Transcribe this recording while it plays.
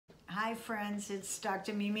Hi friends, it's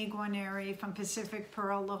Dr. Mimi Guarneri from Pacific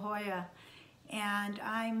Pearl, La Jolla. And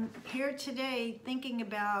I'm here today thinking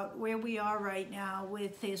about where we are right now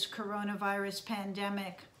with this coronavirus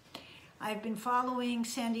pandemic. I've been following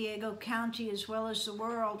San Diego County as well as the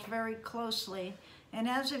world very closely. And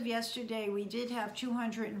as of yesterday, we did have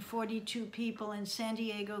 242 people in San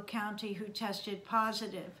Diego County who tested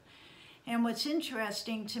positive. And what's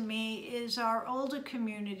interesting to me is our older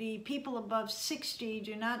community, people above 60,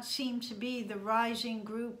 do not seem to be the rising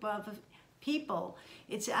group of people.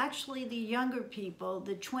 It's actually the younger people,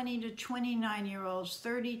 the 20 to 29-year-olds,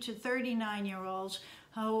 30 to 39-year-olds,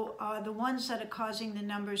 who are the ones that are causing the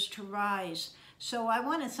numbers to rise. So I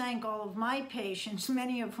want to thank all of my patients,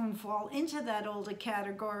 many of whom fall into that older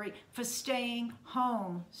category, for staying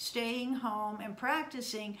home and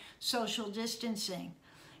practicing social distancing.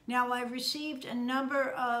 Now, I've received a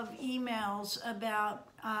number of emails about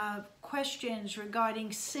questions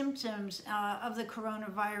regarding symptoms of the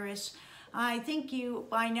coronavirus. I think you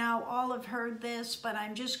by now all have heard this, but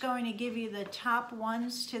I'm just going to give you the top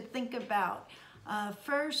ones to think about.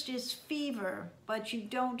 First is fever, but you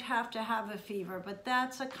don't have to have a fever, but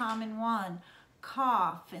that's a common one.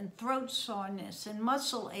 Cough and throat soreness and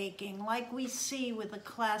muscle aching, like we see with the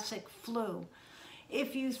classic flu.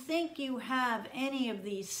 If you think you have any of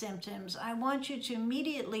these symptoms, I want you to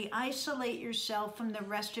immediately isolate yourself from the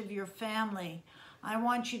rest of your family. I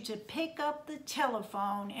want you to pick up the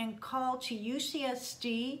telephone and call to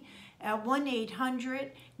UCSD at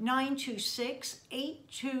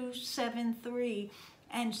 1-800-926-8273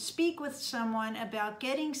 and speak with someone about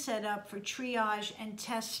getting set up for triage and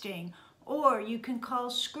testing. Or you can call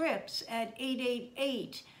Scripps at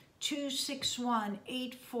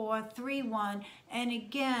 888-261-8431, and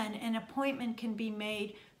again, an appointment can be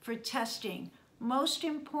made for testing. Most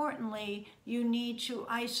importantly, you need to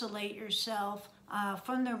isolate yourself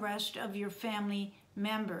from the rest of your family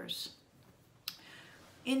members.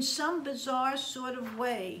 In some bizarre sort of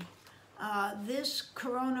way, this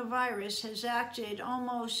coronavirus has acted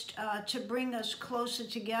almost to bring us closer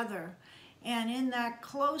together. And in that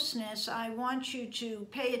closeness, I want you to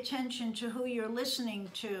pay attention to who you're listening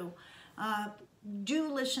to.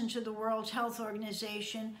 Do listen to the World Health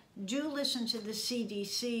Organization. Do listen to the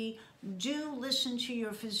CDC. Do listen to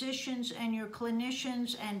your physicians and your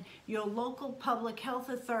clinicians and your local public health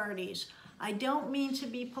authorities. I don't mean to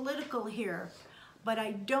be political here, but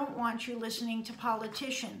I don't want you listening to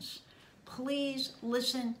politicians. Please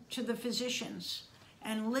listen to the physicians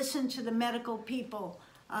and listen to the medical people.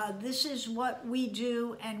 This is what we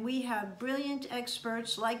do, and we have brilliant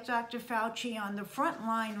experts like Dr. Fauci on the front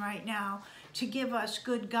line right now to give us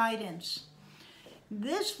good guidance.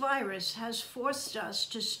 This virus has forced us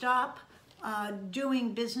to stop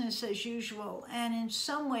doing business as usual, and in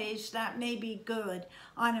some ways that may be good.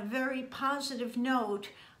 On a very positive note,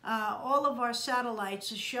 all of our satellites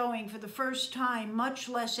are showing for the first time much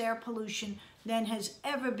less air pollution than has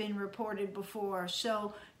ever been reported before.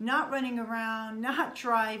 So not running around, not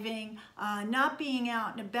driving, not being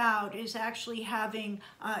out and about is actually having,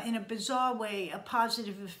 in a bizarre way, a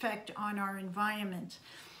positive effect on our environment.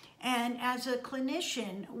 And as a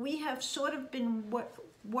clinician, we have sort of been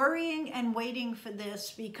worrying and waiting for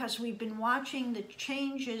this because we've been watching the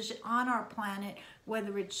changes on our planet,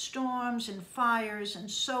 whether it's storms and fires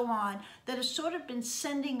and so on, that has sort of been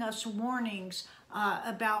sending us warnings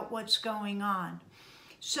about what's going on.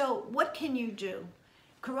 So what can you do?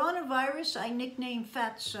 Coronavirus, I nicknamed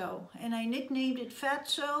Fatso, and I nicknamed it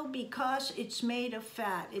Fatso because it's made of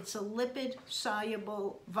fat. It's a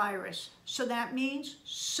lipid-soluble virus. So that means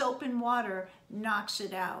soap and water knocks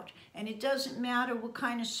it out. And it doesn't matter what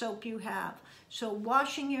kind of soap you have. So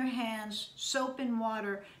washing your hands, soap and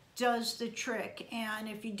water, does the trick. And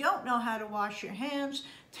if you don't know how to wash your hands,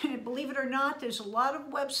 believe it or not, there's a lot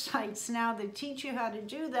of websites now that teach you how to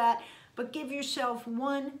do that, but give yourself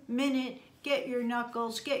 1 minute. Get your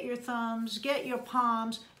knuckles, get your thumbs, get your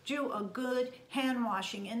palms, do a good hand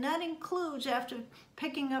washing. And that includes after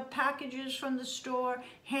picking up packages from the store,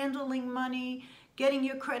 handling money, getting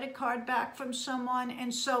your credit card back from someone,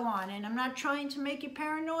 and so on. And I'm not trying to make you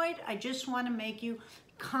paranoid, I just want to make you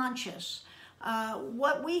conscious.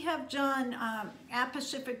 What we have done at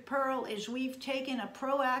Pacific Pearl is we've taken a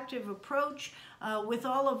proactive approach with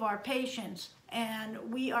all of our patients.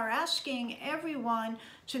 And we are asking everyone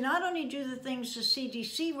to not only do the things the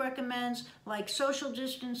CDC recommends, like social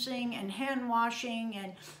distancing and hand washing,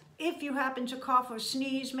 and if you happen to cough or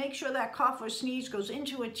sneeze, make sure that cough or sneeze goes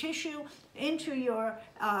into a tissue, into your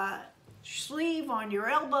sleeve on your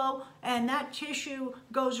elbow, and that tissue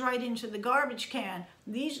goes right into the garbage can.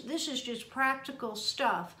 This is just practical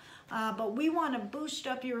stuff. but we want to boost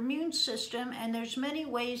up your immune system, and there's many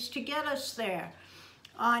ways to get us there.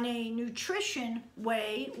 On a nutrition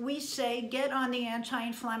way, we say get on the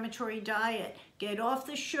anti-inflammatory diet. Get off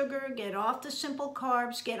the sugar, get off the simple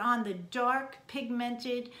carbs, get on the dark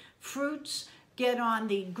pigmented fruits, get on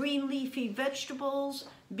the green leafy vegetables,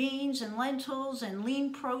 beans and lentils and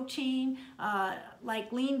lean protein,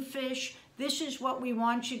 like lean fish. This is what we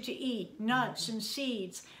want you to eat, nuts and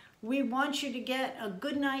seeds. We want you to get a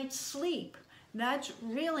good night's sleep. That's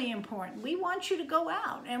really important. We want you to go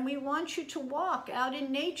out and we want you to walk out in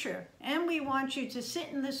nature, and we want you to sit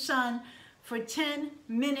in the sun for 10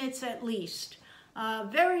 minutes at least.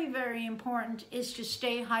 Very, very important is to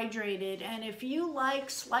stay hydrated. And if you like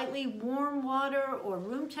slightly warm water or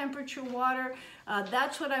room temperature water,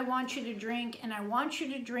 that's what I want you to drink, and I want you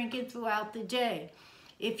to drink it throughout the day.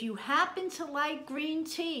 If you happen to like green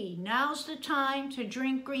tea, now's the time to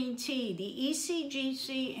drink green tea. The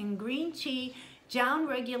ECGC in green tea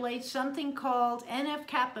downregulates something called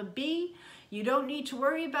NF-kappa B. You don't need to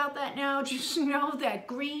worry about that now. Just know that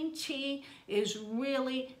green tea is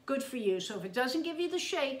really good for you. So if it doesn't give you the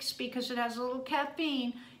shakes because it has a little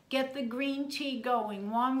caffeine, get the green tea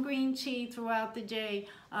going. Warm green tea throughout the day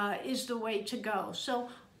is the way to go. So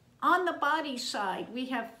on the body side, we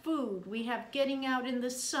have food, we have getting out in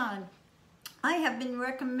the sun. I have been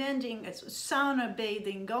recommending sauna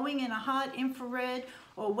bathing, going in a hot infrared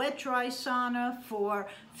or wet dry sauna for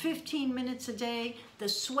 15 minutes a day. The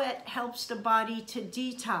sweat helps the body to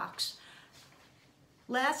detox.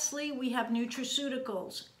 Lastly, we have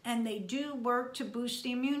nutraceuticals, and they do work to boost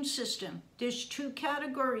the immune system. There's two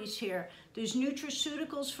categories here. There's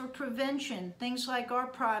nutraceuticals for prevention, things like our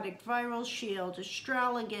product, Viral Shield,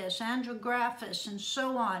 astragalus, andrographis, and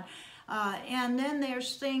so on. And then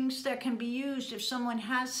there's things that can be used if someone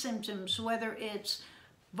has symptoms, whether it's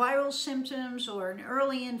viral symptoms or an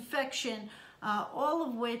early infection, all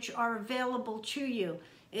of which are available to you.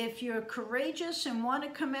 If you're courageous and want to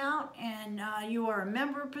come out and you are a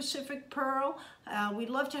member of Pacific Pearl, we'd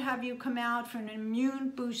love to have you come out for an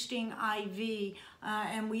immune boosting IV.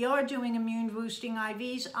 And we are doing immune boosting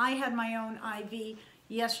IVs. I had my own IV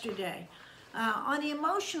yesterday. On the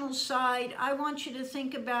emotional side, I want you to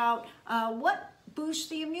think about what boosts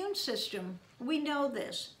the immune system. We know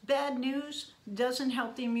this. Bad news doesn't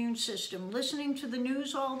help the immune system. Listening to the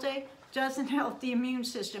news all day doesn't help the immune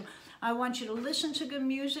system. I want you to listen to good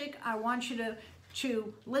music. I want you to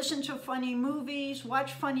listen to funny movies,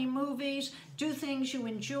 watch funny movies, do things you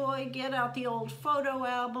enjoy, get out the old photo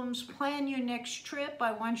albums, plan your next trip.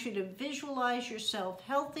 I want you to visualize yourself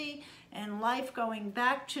healthy and life going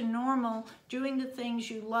back to normal, doing the things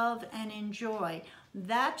you love and enjoy.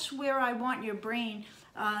 That's where I want your brain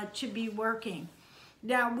to be working.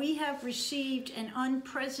 Now, we have received an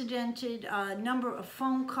unprecedented number of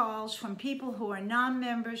phone calls from people who are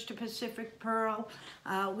non-members to Pacific Pearl.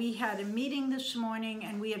 We had a meeting this morning,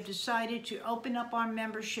 and we have decided to open up our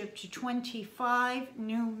membership to 25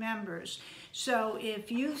 new members. So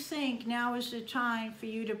if you think now is the time for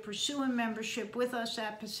you to pursue a membership with us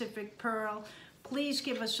at Pacific Pearl, please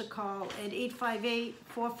give us a call at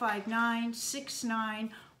 858-459-6919.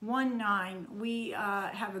 We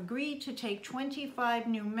have agreed to take 25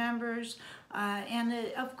 new members, and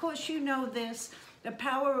of course you know this, the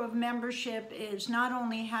power of membership is not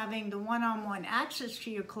only having the one-on-one access to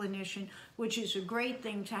your clinician, which is a great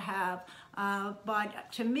thing to have,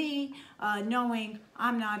 but to me, knowing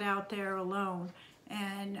I'm not out there alone.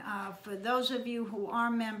 And for those of you who are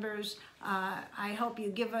members, I hope you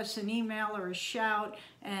give us an email or a shout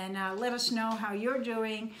and let us know how you're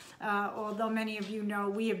doing, although many of you know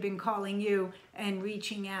we have been calling you and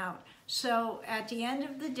reaching out. So at the end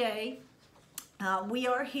of the day, we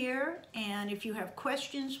are here, and if you have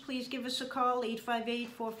questions, please give us a call,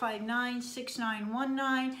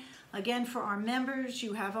 858-459-6919. Again, for our members,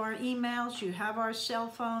 you have our emails, you have our cell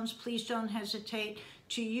phones. Please don't hesitate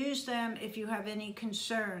to use them if you have any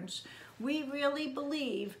concerns. We really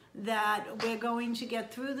believe that we're going to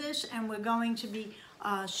get through this, and we're going to be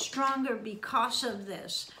stronger because of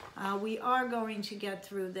this. We are going to get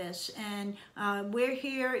through this, and we're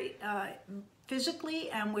here physically,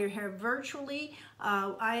 and we're here virtually.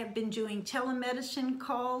 I have been doing telemedicine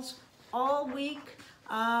calls all week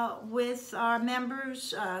with our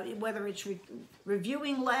members, whether it's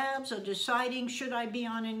reviewing labs or deciding should I be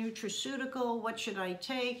on a nutraceutical, what should I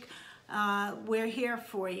take. We're here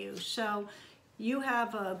for you. So you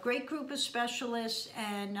have a great group of specialists,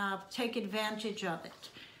 and take advantage of it.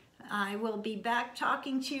 I will be back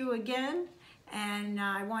talking to you again, and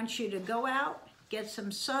I want you to go out, get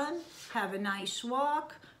some sun, have a nice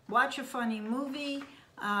walk, watch a funny movie,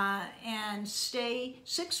 and stay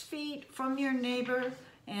 6 feet from your neighbor.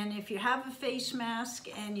 And if you have a face mask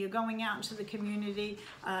and you're going out into the community,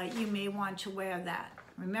 you may want to wear that.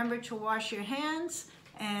 Remember to wash your hands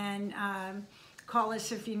and call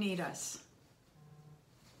us if you need us.